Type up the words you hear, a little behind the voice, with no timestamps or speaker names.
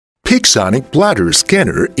Peak-sonic bladder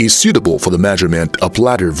scanner is suitable for the measurement of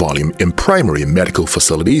bladder volume in primary medical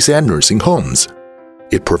facilities and nursing homes.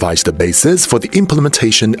 It provides the basis for the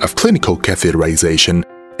implementation of clinical catheterization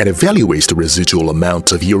and evaluates the residual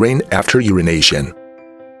amount of urine after urination.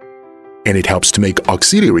 And it helps to make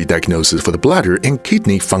auxiliary diagnosis for the bladder and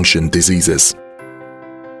kidney function diseases.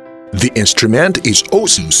 The instrument is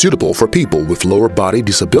also suitable for people with lower body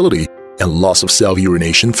disability and loss of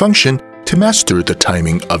self-urination function to master the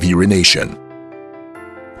timing of urination.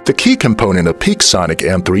 The key component of Peak-sonic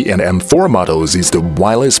M3 and M4 models is the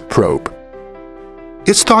wireless probe.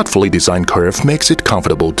 Its thoughtfully designed curve makes it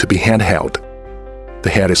comfortable to be handheld.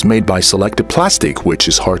 The head is made by selected plastic, which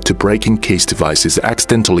is hard to break in case device is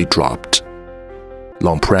accidentally dropped.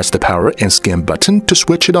 Long press the power and scan button to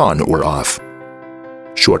switch it on or off.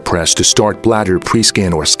 Short press to start bladder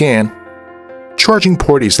pre-scan or scan. Charging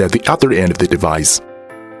port is at the other end of the device.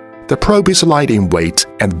 The probe is light in weight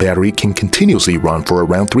and the battery can continuously run for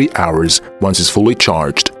around 3 hours once it's fully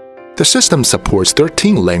charged. The system supports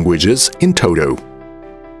 13 languages in total.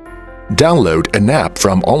 Download an app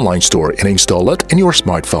from online store and install it in your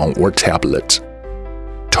smartphone or tablet.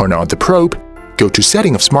 Turn on the probe, go to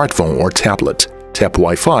Setting of Smartphone or Tablet, tap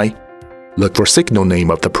Wi-Fi, look for signal name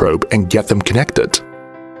of the probe and get them connected.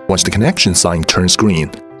 Once the connection sign turns green,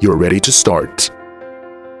 you're ready to start.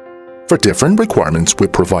 For different requirements, we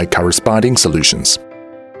provide corresponding solutions.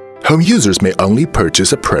 Home users may only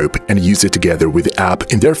purchase a probe and use it together with the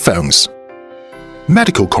app in their phones.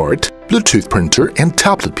 Medical card, Bluetooth printer, and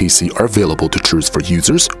tablet PC are available to choose for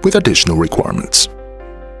users with additional requirements.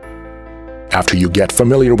 After you get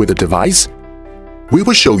familiar with the device, we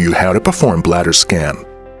will show you how to perform bladder scan.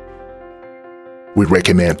 We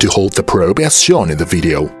recommend to hold the probe as shown in the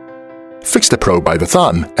video. Fix the probe by the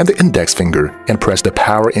thumb and the index finger and press the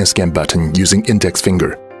power and scan button using index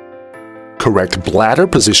finger. Correct bladder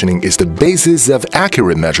positioning is the basis of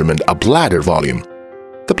accurate measurement of bladder volume.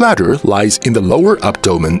 The bladder lies in the lower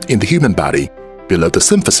abdomen in the human body, below the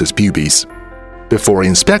symphysis pubis. Before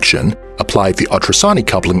inspection, apply the ultrasonic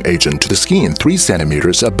coupling agent to the skin 3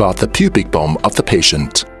 cm above the pubic bone of the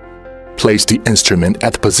patient. Place the instrument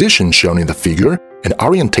at the position shown in the figure and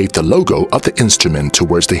orientate the logo of the instrument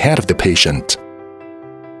towards the head of the patient.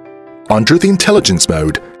 Under the intelligence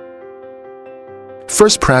mode,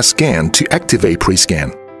 first press Scan to activate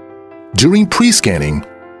pre-scan. During pre-scanning,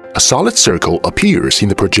 a solid circle appears in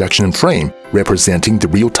the projection frame representing the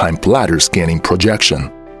real-time bladder scanning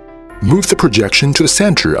projection. Move the projection to the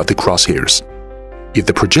center of the crosshairs. If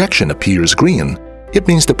the projection appears green, it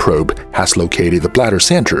means the probe has located the bladder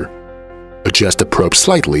center. Adjust the probe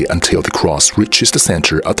slightly until the cross reaches the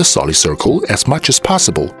center of the solid circle as much as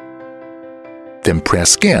possible. Then press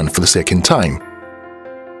Scan for the second time.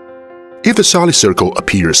 If the solid circle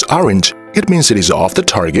appears orange, it means it is off the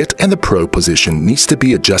target and the probe position needs to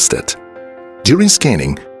be adjusted. During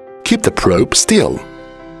scanning, keep the probe still.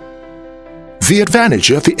 The advantage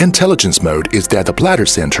of the intelligence mode is that the bladder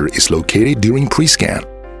center is located during pre-scan.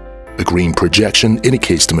 A green projection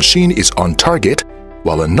indicates the machine is on target,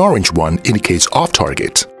 while an orange one indicates off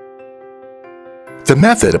target. The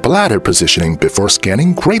method of bladder positioning before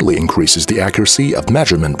scanning greatly increases the accuracy of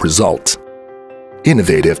measurement results.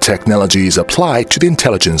 Innovative technology is applied to the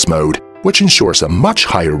intelligence mode, which ensures a much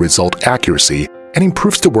higher result accuracy and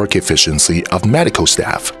improves the work efficiency of medical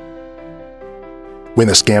staff. When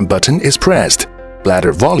the scan button is pressed,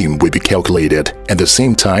 bladder volume will be calculated and at the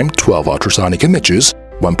same time 12 ultrasonic images,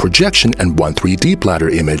 1 projection and 1 3D bladder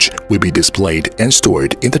image will be displayed and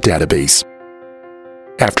stored in the database.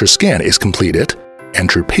 After scan is completed,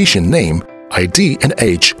 enter patient name, ID and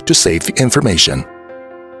age to save the information.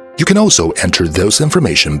 You can also enter those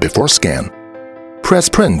information before scan. Press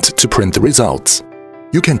Print to print the results.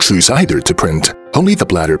 You can choose either to print only the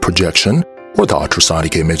bladder projection or the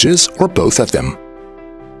ultrasonic images or both of them.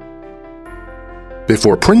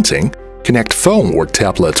 Before printing, connect phone or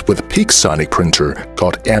tablet with a Peak-sonic printer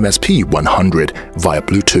called MSP100 via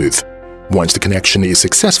Bluetooth. Once the connection is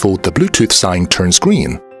successful, the Bluetooth sign turns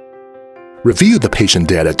green. Review the patient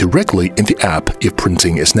data directly in the app if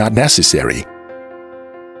printing is not necessary.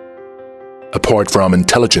 Apart from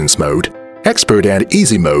intelligence mode, Expert and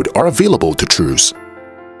Easy mode are available to choose.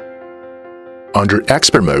 Under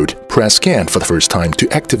Expert mode, press Scan for the first time to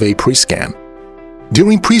activate pre-scan.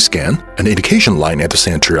 During pre-scan, an indication line at the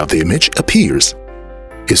center of the image appears.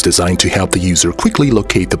 It's designed to help the user quickly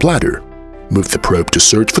locate the bladder. Move the probe to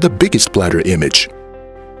search for the biggest bladder image.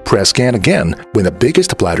 Press Scan again when the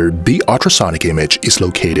biggest bladder B ultrasonic image is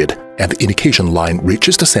located and the indication line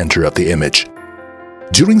reaches the center of the image.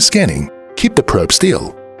 During scanning, keep the probe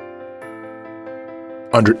still.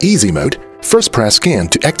 Under Easy Mode, first press Scan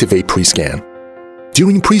to activate pre-scan.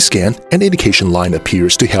 During pre-scan, an indication line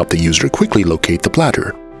appears to help the user quickly locate the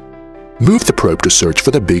bladder. Move the probe to search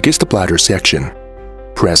for the biggest bladder section.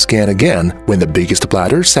 Press Scan again when the biggest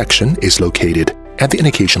bladder section is located and the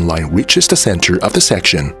indication line reaches the center of the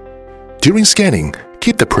section. During scanning,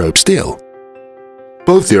 keep the probe still.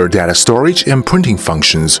 Both their data storage and printing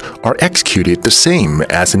functions are executed the same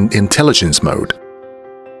as in intelligence mode.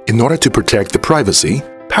 In order to protect the privacy,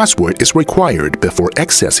 password is required before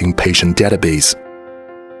accessing patient database.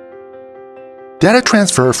 Data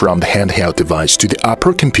transfer from the handheld device to the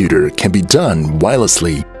upper computer can be done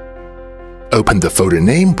wirelessly. Open the folder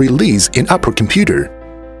name Release in upper computer.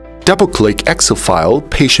 Double-click Excel file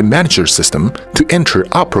Patient Manager System to enter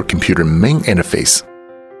upper computer main interface.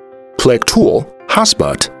 Click Tool,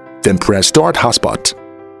 Hotspot, then press Start Hotspot.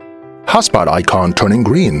 Hotspot icon turning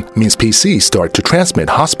green means PC start to transmit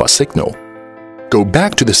hotspot signal. Go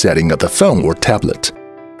back to the setting of the phone or tablet.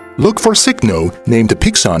 Look for signal named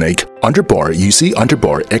Pixonic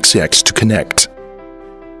 _UC_XX to connect.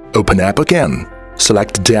 Open app again.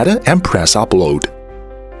 Select Data and press Upload.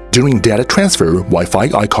 During data transfer, Wi-Fi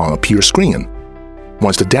icon appears screen.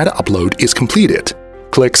 Once the data upload is completed,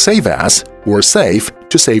 click Save As or Save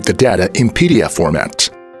to save the data in PDF format.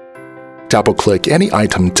 Double-click any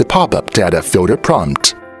item to pop up Data Filter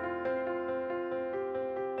prompt.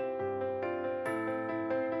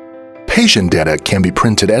 Patient data can be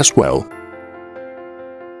printed as well.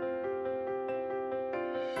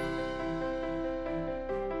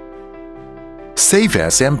 Save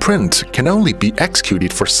As and Print can only be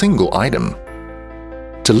executed for single item.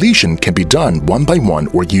 Deletion can be done one by one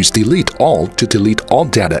or use Delete All to delete all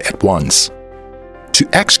data at once. To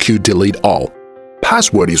execute Delete All,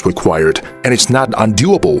 password is required and it's not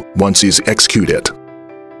undoable once it's executed.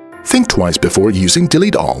 Think twice before using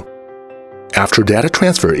Delete All. After data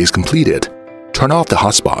transfer is completed, turn off the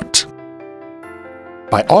hotspot.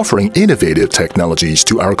 By offering innovative technologies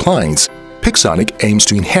to our clients, Pixonic aims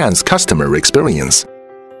to enhance customer experience.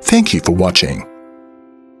 Thank you for watching.